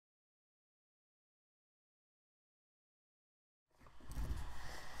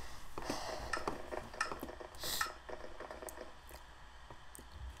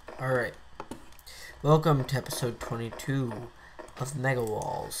Alright, welcome to episode 22 of Mega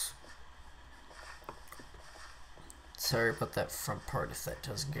Walls. Sorry about that front part if that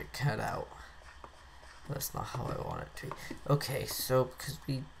doesn't get cut out. That's not how I want it to be. Okay, so because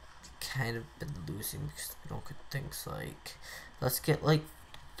we kind of been losing because we don't get things like, let's get like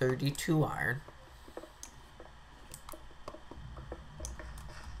 32 iron.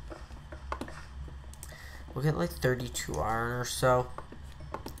 We'll get like 32 iron or so.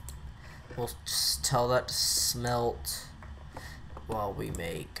 We'll just tell that to smelt while we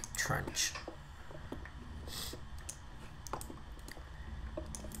make trench.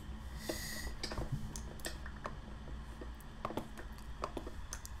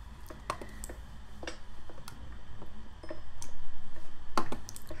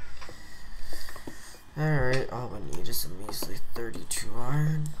 Alright, all we need is a measly 32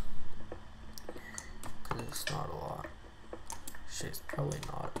 iron. Because it's not a lot. Actually, it's probably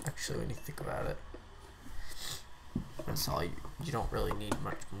not. Actually, when you think about it. That's all you don't really need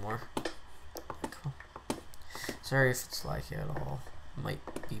much more. Cool. Sorry if it's laggy at all. It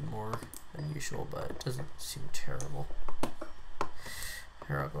might be more than usual, but it doesn't seem terrible.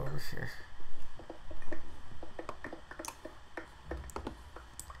 Here, I'll go over here.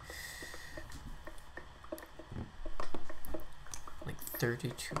 Like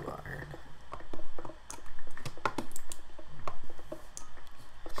 32 iron.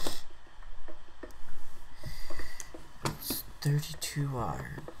 It's 32 iron.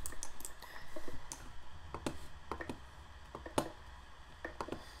 Iron.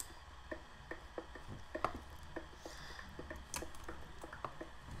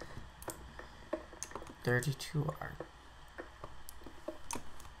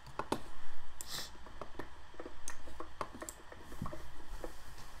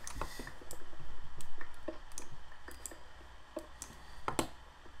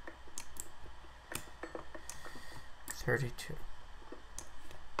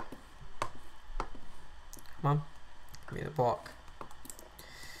 Come on, give me the block.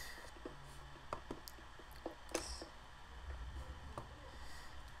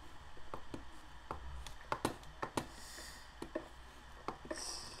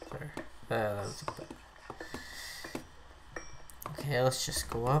 That was better. Okay, let's just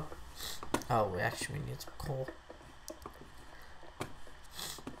go up. Oh, we actually need some coal.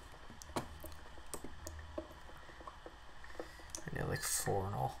 I need like 4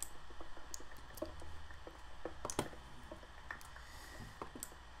 in all.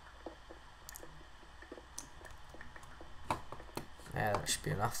 Yeah, that should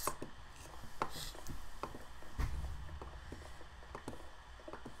be enough.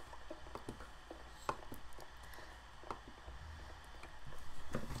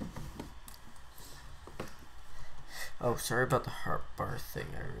 Oh, sorry about the heart bar thing.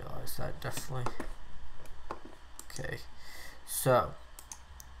 I realized that definitely. Okay, so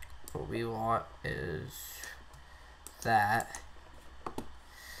what we want is that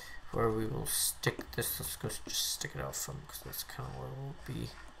where we will stick this. Let's go just stick it out from because that's kind of where we'll be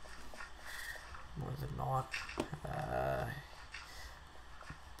more than not.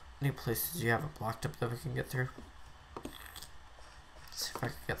 Any places you haven't blocked up that we can get through? Let's see if I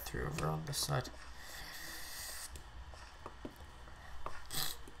can get through over on this side.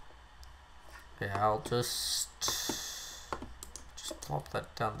 Yeah, I'll just plop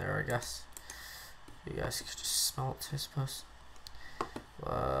that down there, I guess. You guys could just smell it, I suppose.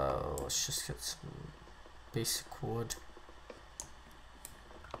 Let's just get some basic wood.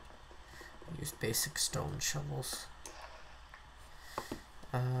 Use basic stone shovels.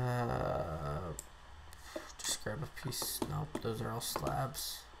 Just grab a piece. Nope, those are all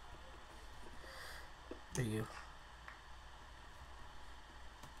slabs. What are you?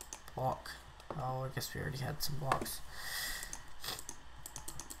 Block. Oh, I guess we already had some blocks.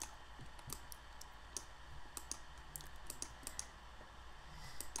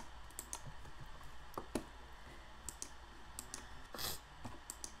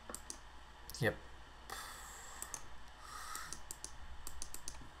 Yep.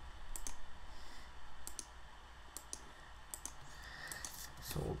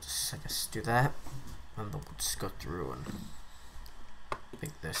 So we'll just, I guess, do that. And then we'll just go through and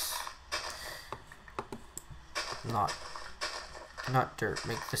make this not dirt,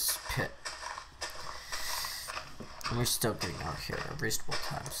 make this pit. And we're still getting out here in a reasonable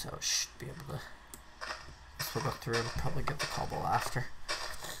time, so it should be able to. So we'll go through and probably get the cobble after.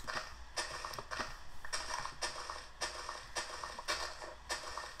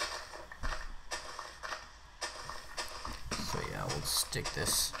 So yeah, we'll just dig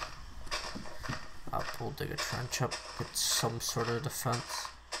this up. We'll dig a trench up with some sort of defense.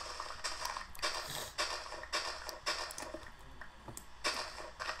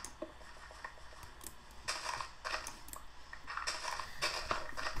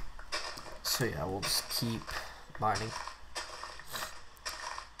 So yeah, we'll just keep mining.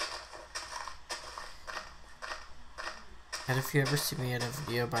 And if you ever see me in a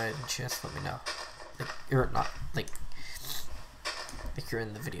video by any chance, let me know. Like, you're not, like you're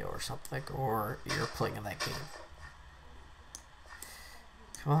in the video or something, or you're playing in that game.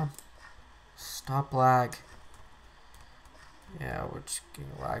 Come on. Stop lag. Yeah, we're just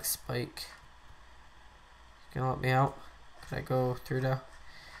getting a lag spike. You gonna let me out? Can I go through now?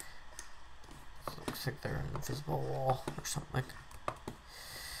 Looks like they're an invisible wall or something.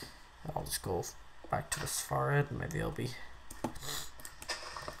 I'll just go back to this far end. Maybe it'll be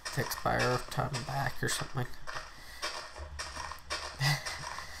fixed by our time back or something.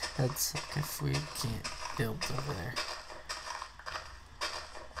 That's like if we can't build over there.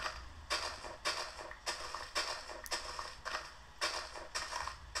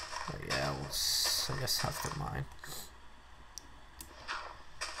 But yeah, we'll I guess have to mine.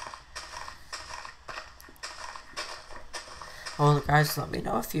 Well, guys, let me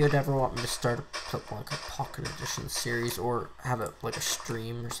know if you'd ever want me to start like a Pocket Edition series or have it like a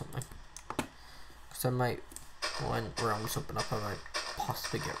stream or something. Because I might, when realms open up, I might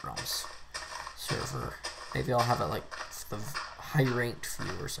possibly get realms server. Maybe I'll have it like for the high ranked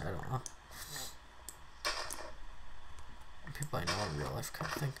viewers. I don't know. People I know in real life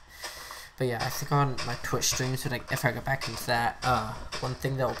kind of thing. But yeah, I think on my Twitch streams, if I get back into that, one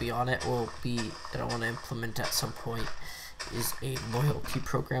thing that will be on it will be that I want to implement at some point is a loyalty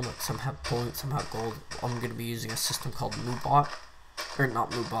program. Like some have points, some have gold. I'm going to be using a system called MooBot, or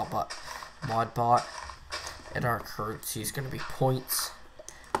not MooBot, but ModBot. And our currency is going to be points.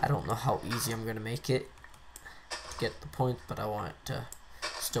 I don't know how easy I'm going to make it to get the points, but I want it to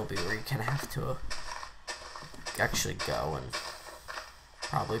still be where you kind of have to actually go and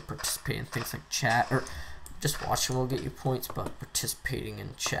probably participate in things like chat, or just watching will get you points, but participating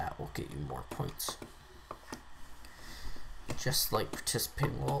in chat will get you more points. Just like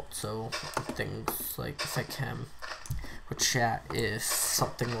participating will also things like, if I can with chat, if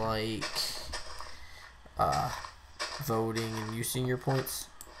something like voting and using your points,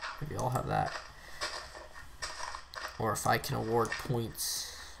 maybe I'll have that. Or if I can award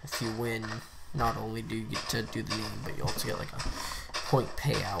points if you win, not only do you get to do the name, but you also get like a point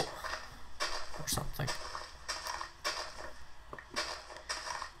payout or something.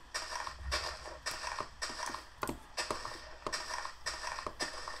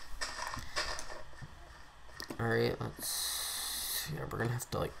 Alright, yeah, we're gonna have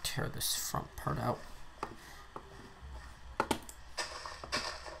to like tear this front part out.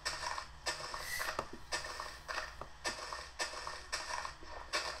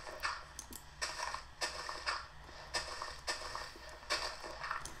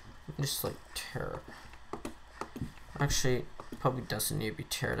 Just like tear it. Actually, probably doesn't need to be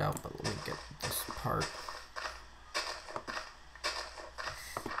teared out, but let me get this part.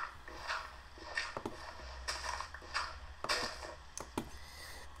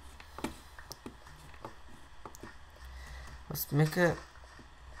 Let's make it.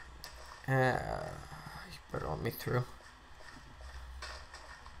 You better let me through.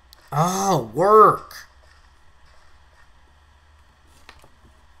 Oh, work!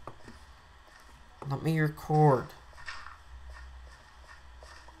 Let me record.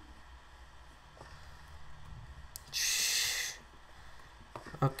 Shh.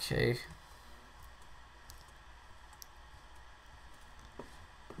 Okay.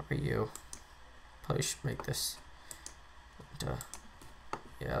 Where are you? Probably should make this into,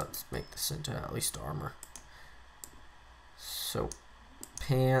 yeah, let's make this into at least armor. So,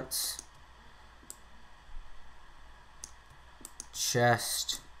 pants,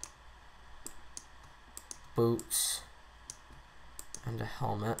 chest, boots, and a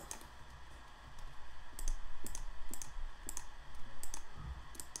helmet.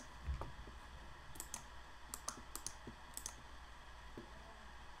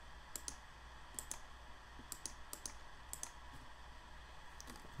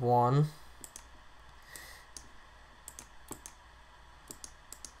 One.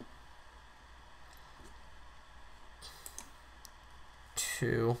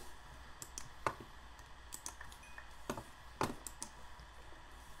 Two.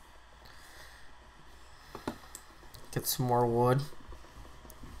 Get some more wood.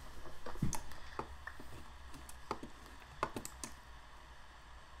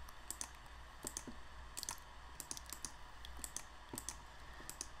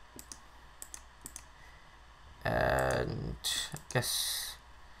 And I guess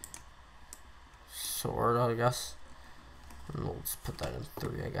sword, I guess. And we'll just put that in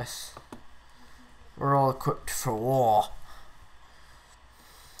 3, I guess. We're all equipped for war.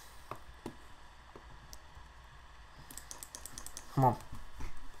 Come on.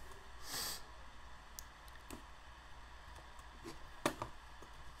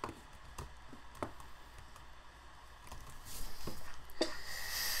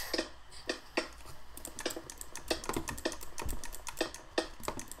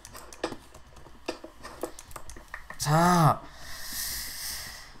 Stop!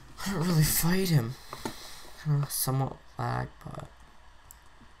 I don't really fight him. Somewhat lag, but...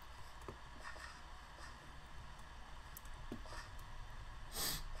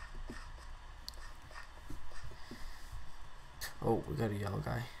 Oh, we got a yellow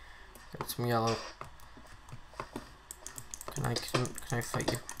guy. Got some yellow. Can I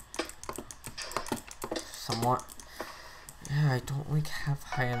fight you? Somewhat. Yeah, I don't like have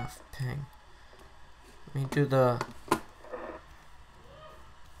high enough ping. Let me do the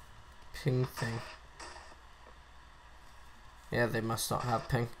ping thing. Yeah, they must not have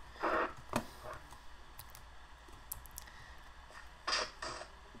ping.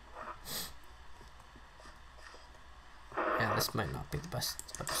 Yeah, this might not be the best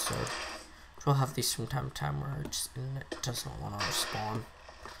episode. We'll have these from time to time where it doesn't want to respawn.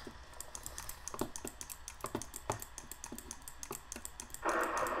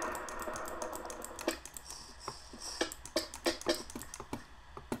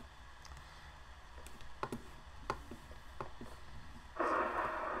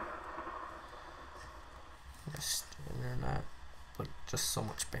 Just internet, like just so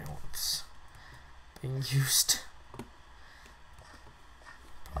much bandwidth being used.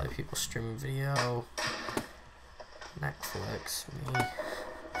 Probably people streaming video, Netflix, me.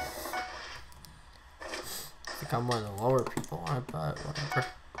 I think I'm one of the lower people on it, but whatever.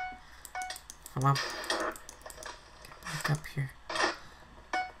 Come on, get back up here.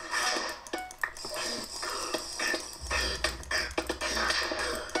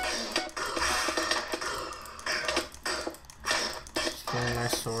 Just getting my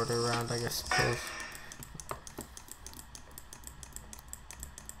sword around, I guess, suppose.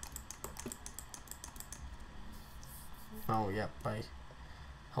 Oh, yep, I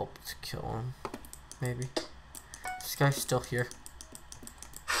helped kill him. Maybe. This guy's still here.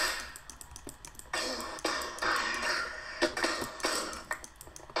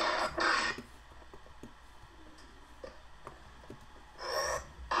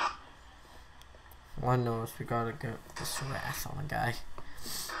 One knows we gotta get this wrath on a guy.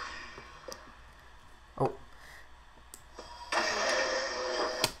 Oh.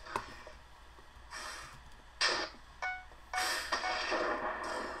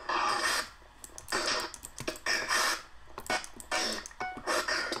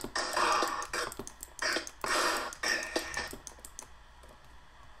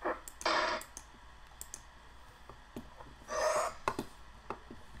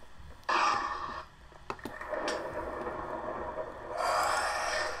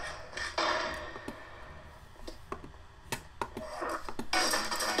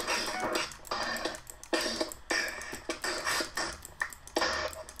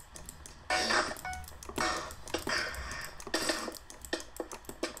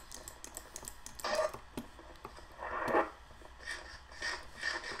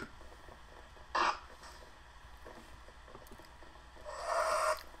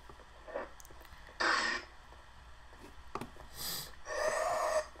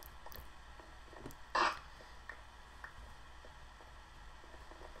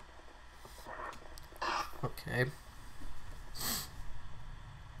 Okay.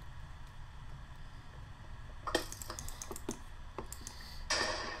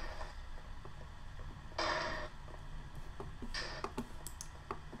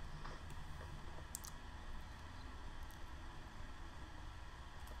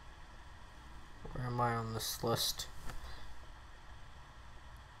 Where am I on this list?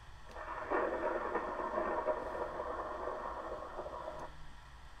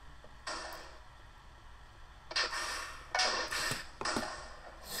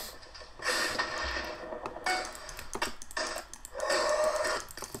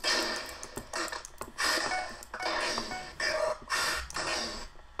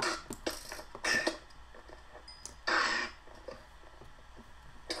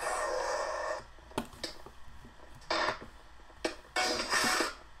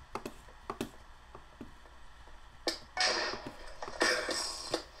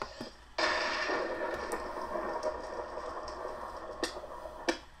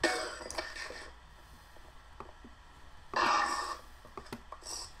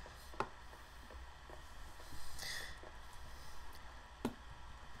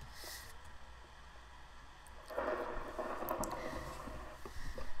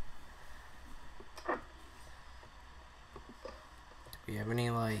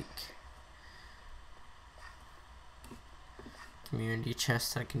 community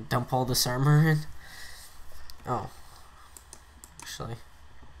chest I can dump all this armor in. Oh. Actually.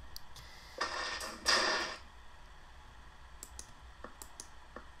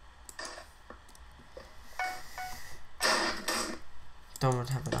 Don't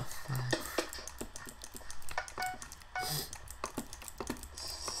have enough.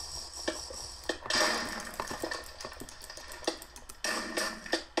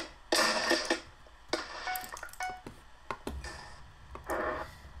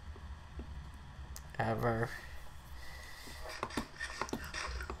 Ever.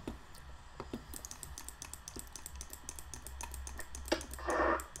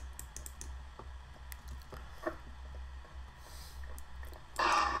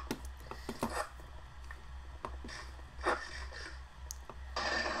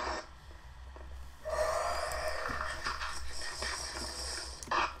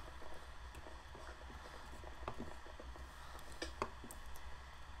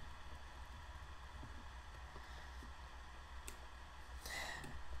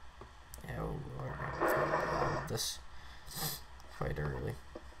 This quite early.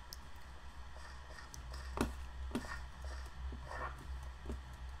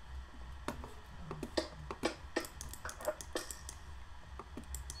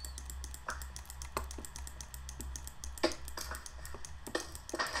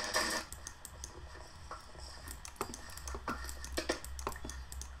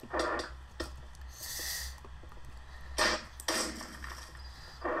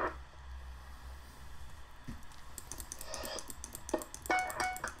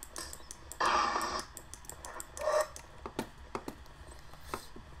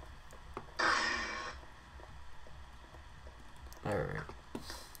 Alright.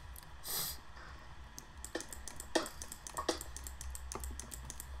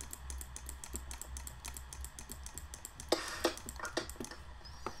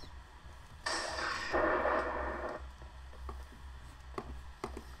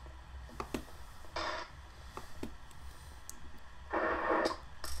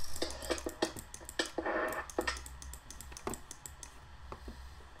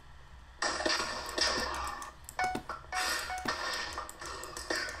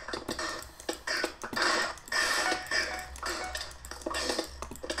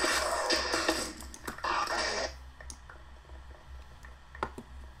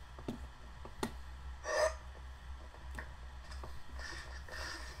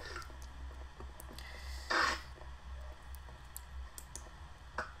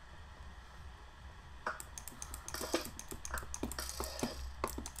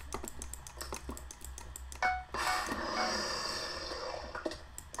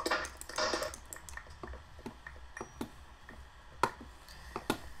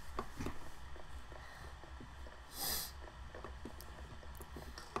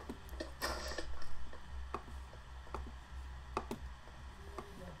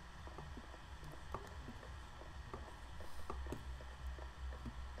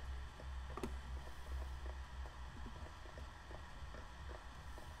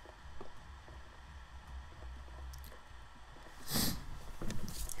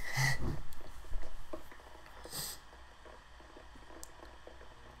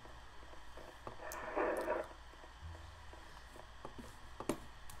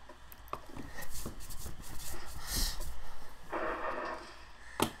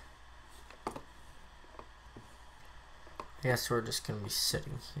 I guess we're just gonna be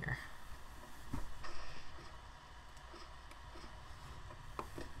sitting here.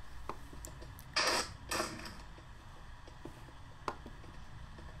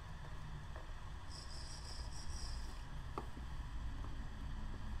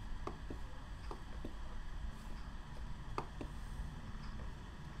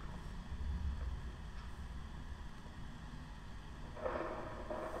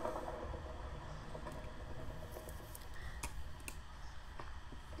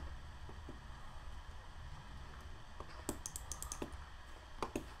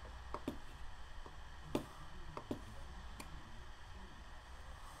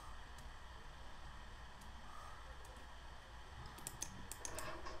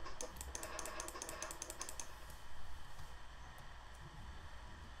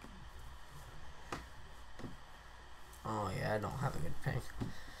 Oh yeah, I don't have a good ping.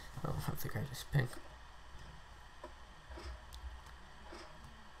 I don't have the greatest ping.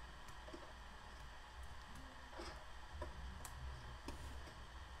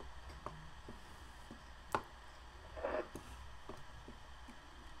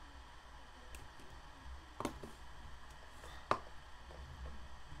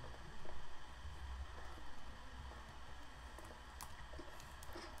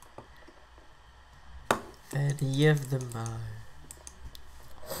 any of them are.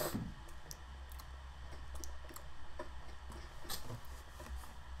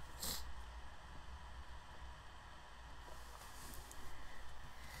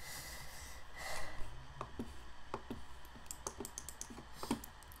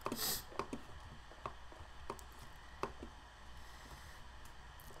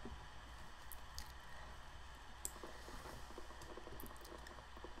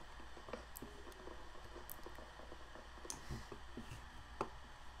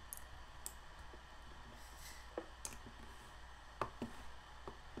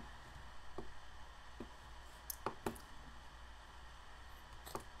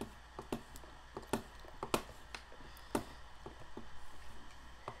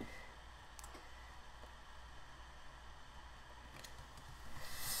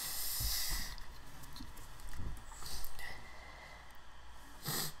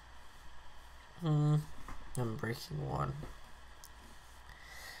 I'm breaking one.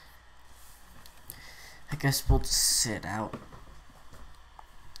 I guess we'll just sit out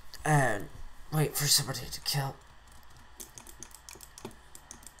and wait for somebody to kill.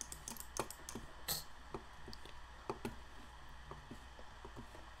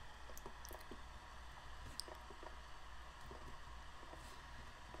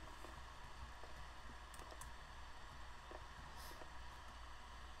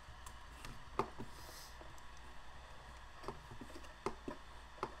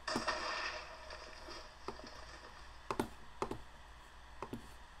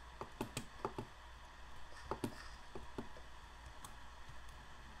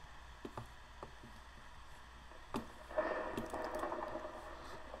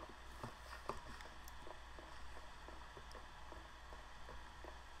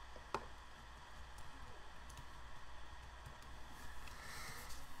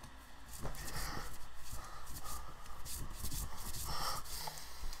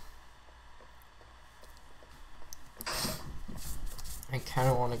 I kind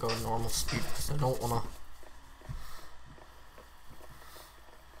of want to go normal speed because I don't want to.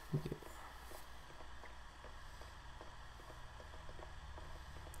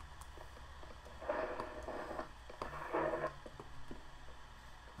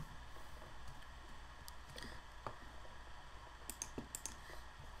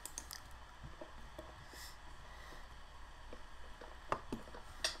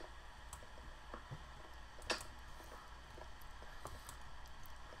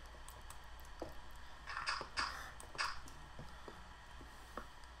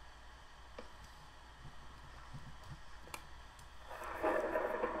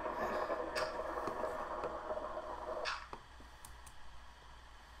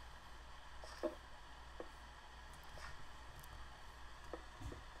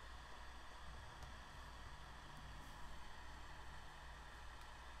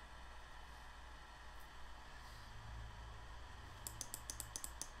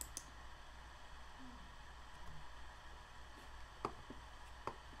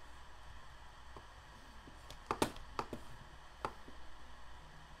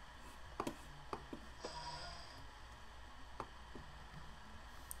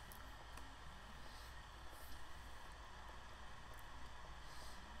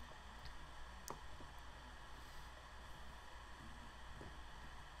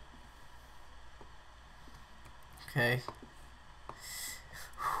 Okay.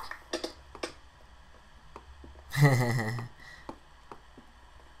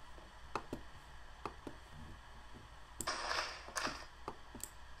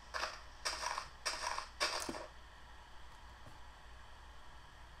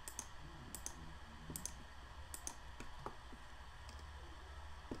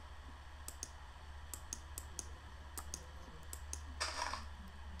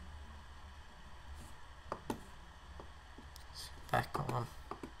 Back on.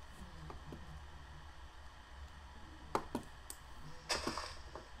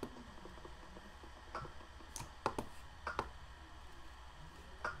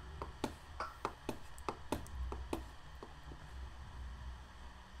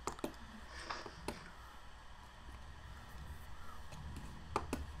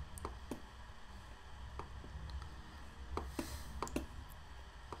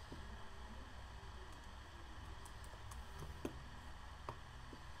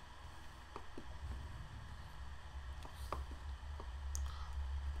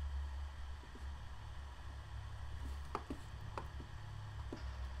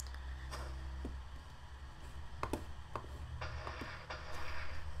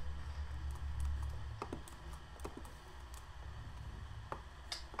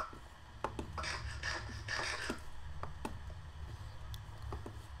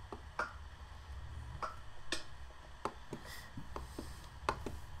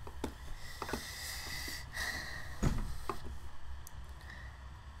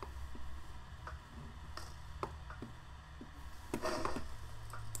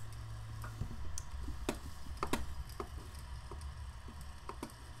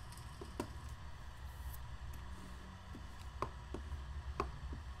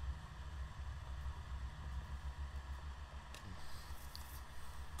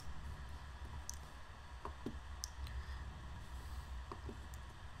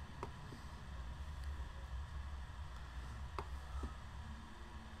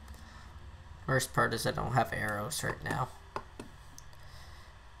 Worst part is I don't have arrows right now.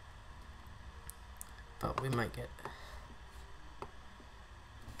 But we might get...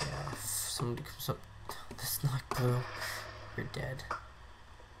 Yeah, if somebody comes up... That's not blue. You're dead.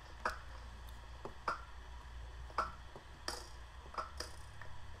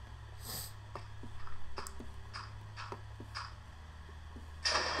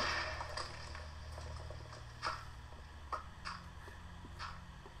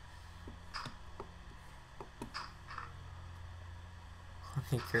 I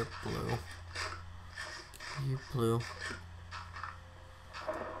think you're blue. Are you blue?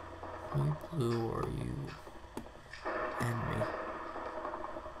 Are you blue or are you enemy?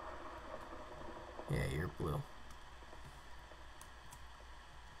 Yeah, you're blue.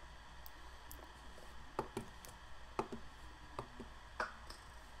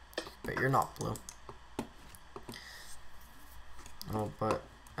 But you're not blue. Oh, but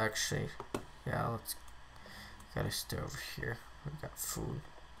actually, yeah, let's gotta stay over here. We got food.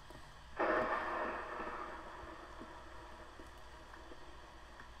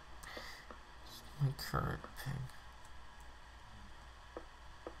 My current ping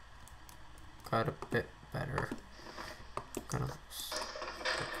got a bit better. I'm gonna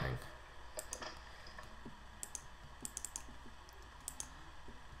ping.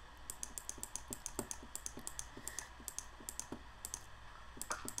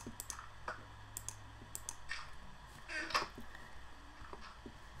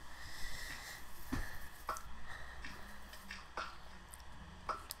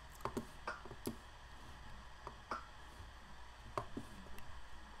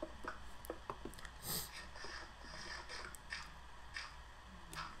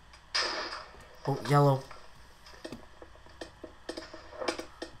 Oh, yellow.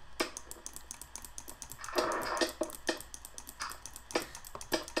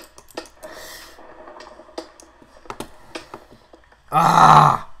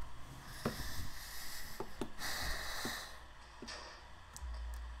 Ah!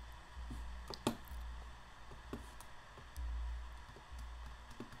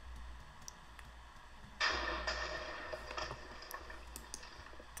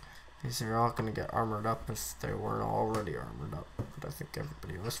 These are all gonna get armored up if they weren't already armored up. But I think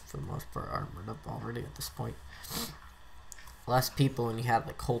everybody was, for the most part, armored up already at this point. Less people and you had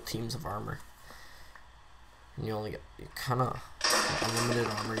like whole teams of armor. And you only get kind of unlimited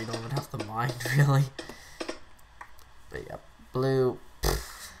armor. You don't even have to mine, really. But yeah, blue.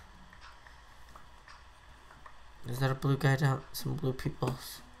 Pff. Is that a blue guy down? Some blue people?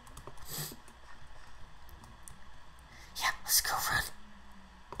 Yeah, let's go run.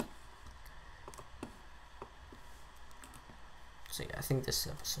 So yeah, I think this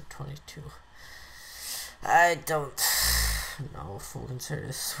is episode 22. I don't know if we'll consider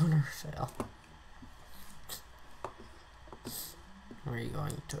this win or fail. Where are you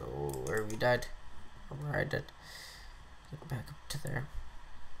going to? Where we died? Or where I did? Get back up to there.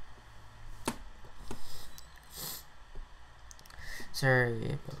 Sorry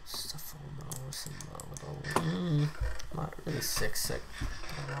about stuff. Not really sick.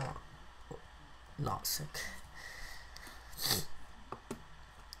 Not sick.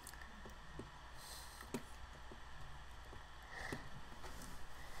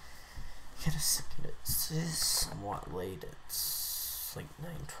 Get a second. It's somewhat late. It's like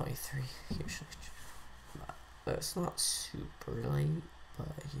 9:23 usually. But it's not super late. But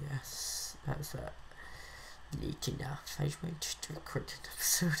yes, that's that. Late enough. I just went to record an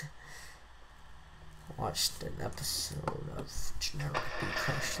episode. Watched an episode of Generic B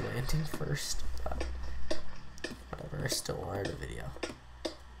Crash Landing first. But whatever. I still wanted a video.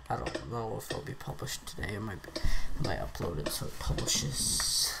 I don't know if it'll be published today. I might upload it so it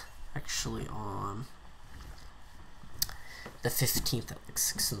publishes actually on the 15th at like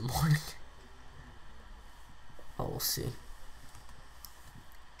 6 in the morning. Oh, we'll see.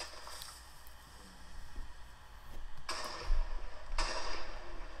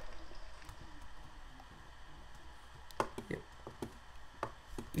 Yep.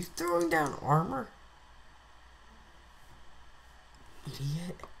 You throwing down armor?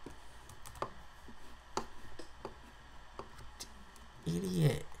 Idiot.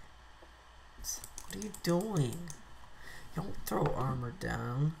 Idiot. What are you doing? Don't throw armor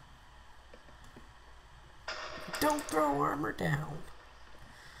down. Don't throw armor down.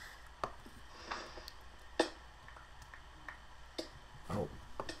 Oh.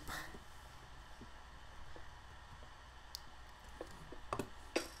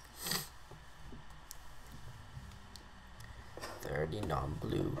 They're already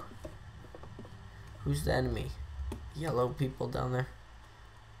non-blue. Who's the enemy? Yellow people down there.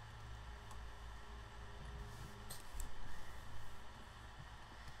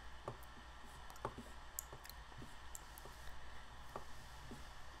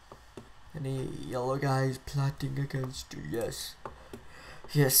 guys plotting against you. Yes.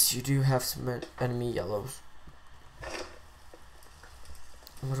 Yes, you do have some enemy yellows.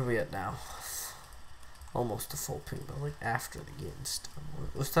 What are we at now? Almost a full ping, but like after the game's done.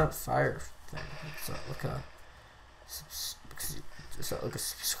 What's that fire thing? Is that like a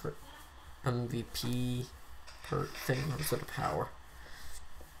subscript MVP perk thing, or is it a power?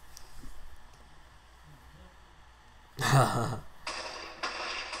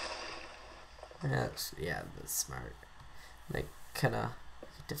 That's smart. Like kinda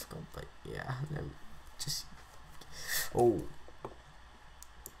difficult, but yeah, and then just oh.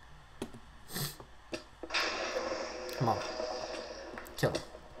 Come on. Kill him.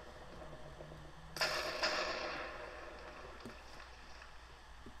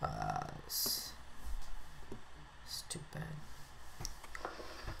 It's too bad.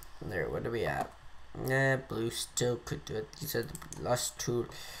 There, what are we at? Blue still could do it. These are the last two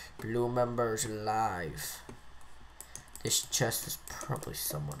blue members alive. This chest is probably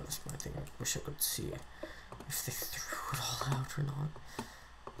somewhat of a smart thing. I wish I could see if they threw it all out or not.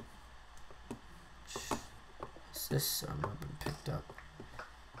 Is this not been picked up?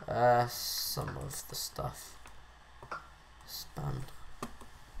 Some of the stuff. Spun.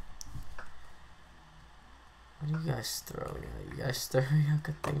 What are you guys throwing out? You guys throwing out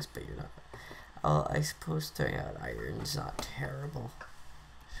good things, but you're not. Oh, I suppose throwing out iron is not terrible.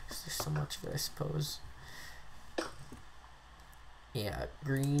 Because there's so much of it, I suppose. Yeah,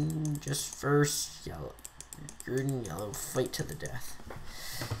 green just first, yellow. Green and yellow, fight to the death.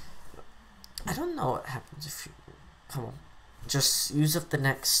 I don't know what happens if you... Come on. Just use up the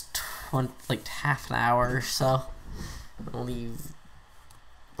next like half an hour or so. And leave...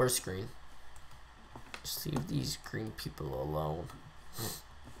 Where's green? Just leave these green people alone.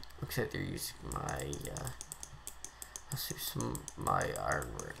 Looks like they're using my, let's see, some of my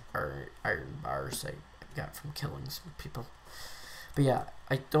iron bars I got from killing some people. But yeah,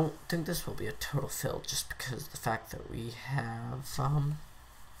 I don't think this will be a total fail just because of the fact that we have,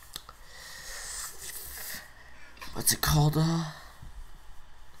 what's it called,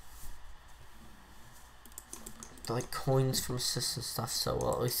 like coins from assists and stuff, so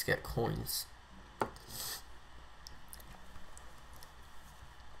we'll at least get coins.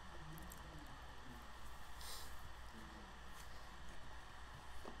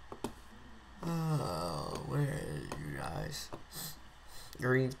 Where are you guys?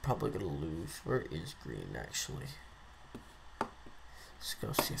 Green's probably gonna lose. Where is green actually? Let's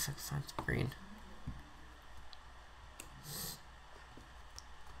go see if I can find some green.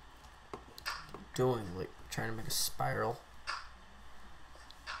 Doing like trying to make a spiral.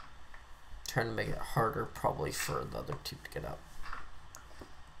 Trying to make it harder probably for the other team to get up.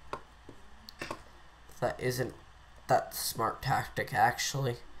 That isn't that smart tactic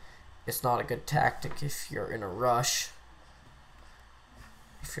actually. It's not a good tactic if you're in a rush.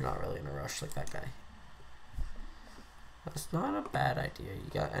 If you're not really in a rush like that guy. That's not a bad idea. You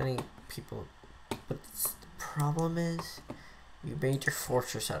got any people, but the problem is you made your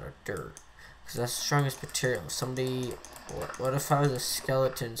fortress out of dirt. Because that's the strongest material. Somebody, what if I was a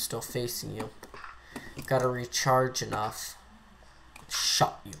skeleton still facing you? You gotta recharge enough.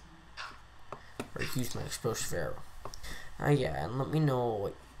 Shot you. Or use my explosive arrow. Yeah, and let me know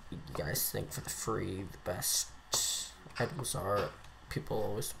what you guys think for the free. The best items are people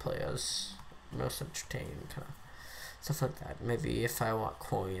always play as most entertaining, kind of stuff like that. Maybe if I want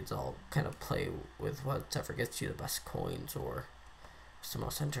coins, I'll kind of play with whatever gets you the best coins or what's the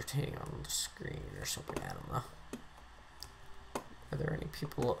most entertaining on the screen or something. I don't know. Are there any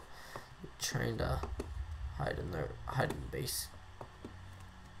people trying to hide in the base?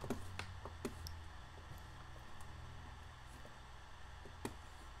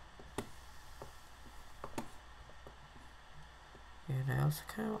 And I also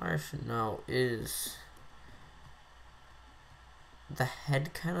kind of want to know, is the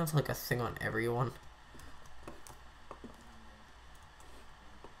head kind of like a thing on everyone?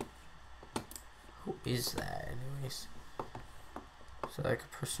 Who is that anyways? So like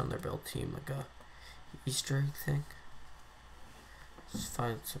a person on their build team, like a Easter egg thing? Let's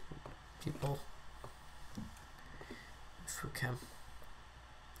find some people if we can.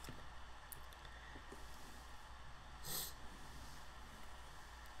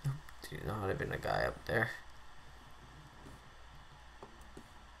 There's not even a guy up there.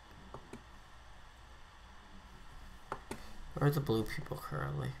 Where are the blue people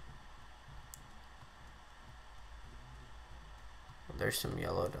currently? Oh, there's some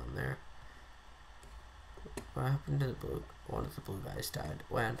yellow down there. What happened to the blue? One of the blue guys died.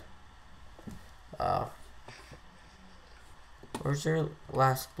 When? Where's their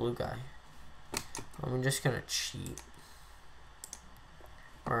last blue guy? I'm just gonna cheat.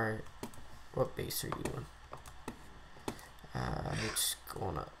 Or what base are you in? It's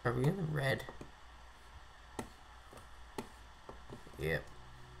gonna. Are we in red? Yep.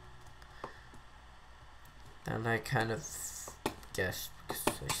 And I kind of guessed because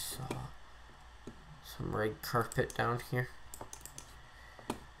I saw some red carpet down here.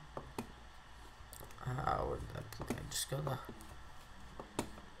 Where did that blue guy just go though?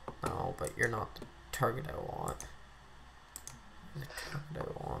 No, but you're not the target I want. You're the target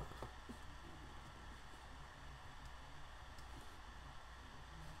I want.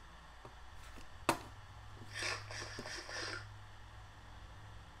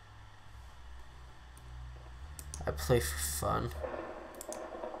 I play for fun.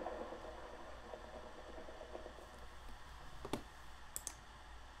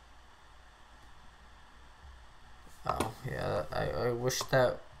 Oh, yeah, I wish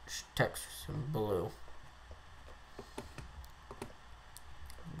that text was in blue.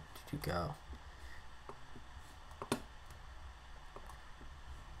 Where did you go?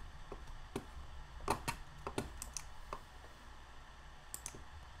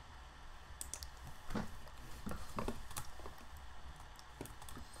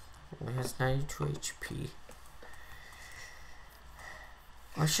 Only has 92 HP.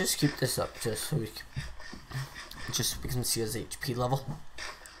 Let's just keep this up just so we can see his HP level.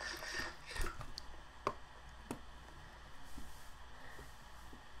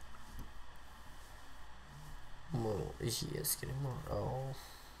 Well, he is getting more. Oh,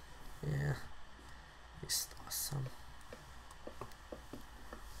 yeah. He's awesome.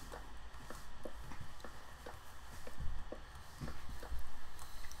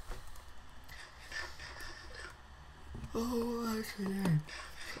 Oh, actually,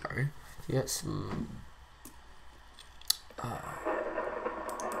 sorry. You got some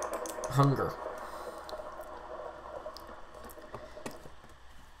hunger.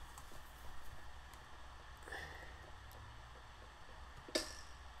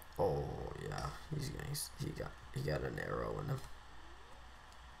 Oh yeah, he got an arrow in him.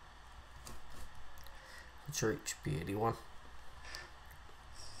 What's your HP? 81.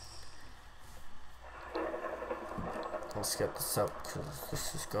 Let's get this up because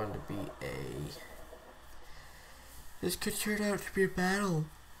this is going to be this could turn out to be a battle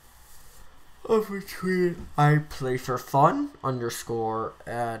of between I play for fun _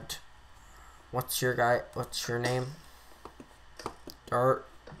 and what's your name?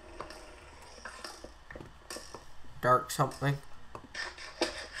 Dark something.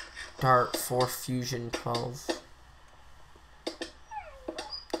 Dark 4 Fusion 12.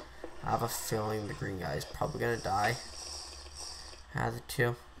 I have a feeling the green guy is probably gonna die. Has it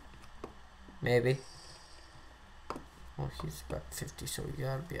too? Maybe. Well, he's about 50, so we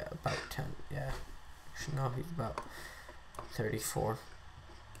gotta be at about 10. Yeah. Actually, no, he's about 34.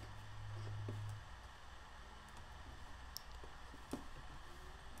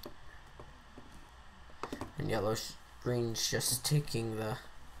 And green's just taking the.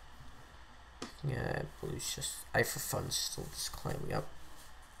 Yeah, blue's just. I for fun still just climbing up.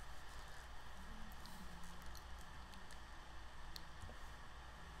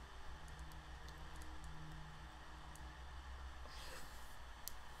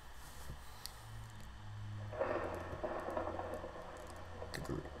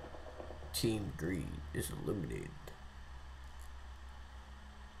 Team Green is eliminated.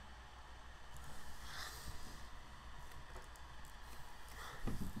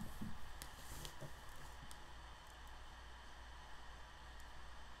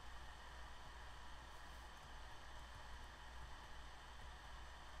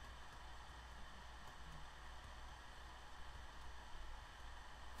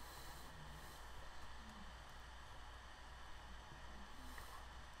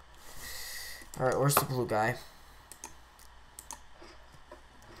 Alright, where's the blue guy?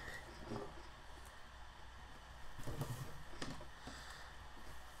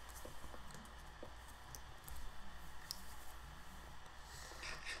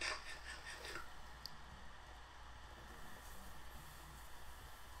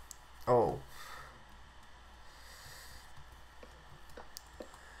 Oh.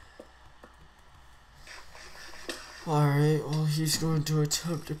 Alright, well, he's going to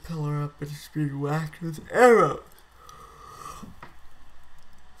attempt to pillar up and he's being whacked with arrows.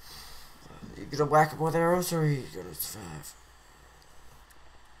 You gonna whack him with arrows or are you gonna survive?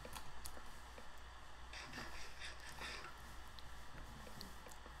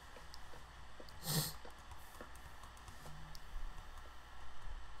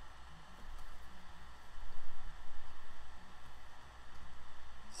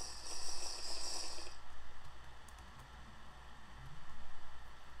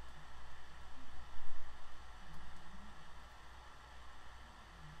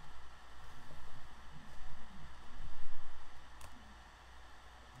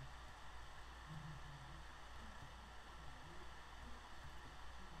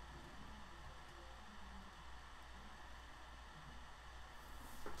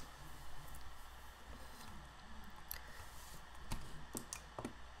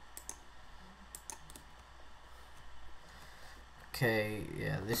 Okay,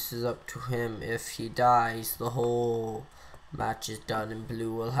 yeah, this is up to him. If he dies, the whole match is done and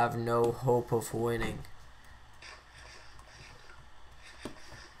blue will have no hope of winning.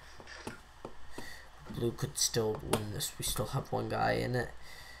 Blue could still win this. We still have one guy in it.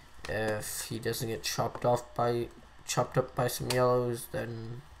 If he doesn't get chopped up by some yellows,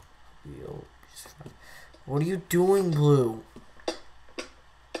 then we'll just fine. What are you doing, blue?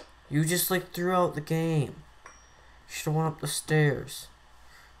 You just like threw out the game. You should have went up the stairs.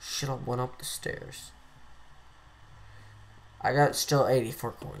 Should have went up the stairs. I got still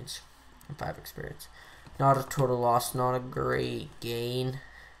 84 coins and 5 experience. Not a total loss, not a great gain.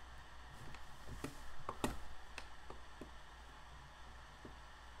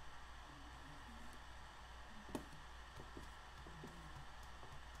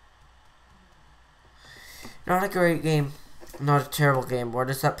 Not a great game. Not a terrible game. Where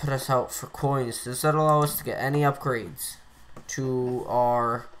does that put us out for coins? Does that allow us to get any upgrades to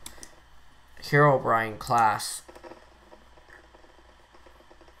our Herobrine class?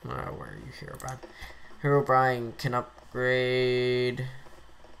 Where are you, Herobrine? Herobrine can upgrade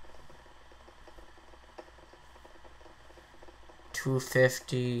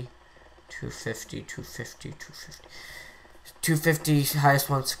 250, 250, 250, 250. 250, highest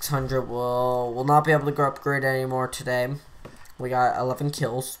one 600. We'll not be able to go upgrade anymore today. We got 11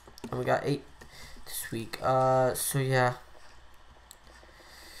 kills and we got 8 this week. So yeah.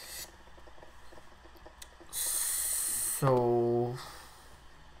 So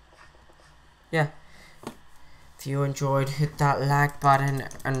yeah. If you enjoyed, hit that like button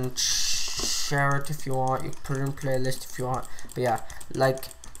and share it if you want. You can put it in playlist if you want. But yeah, like,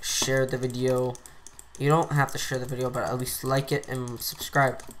 share the video. You don't have to share the video, but at least like it and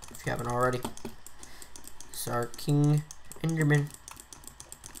subscribe if you haven't already. This is our King Enderman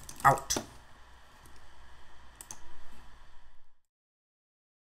out.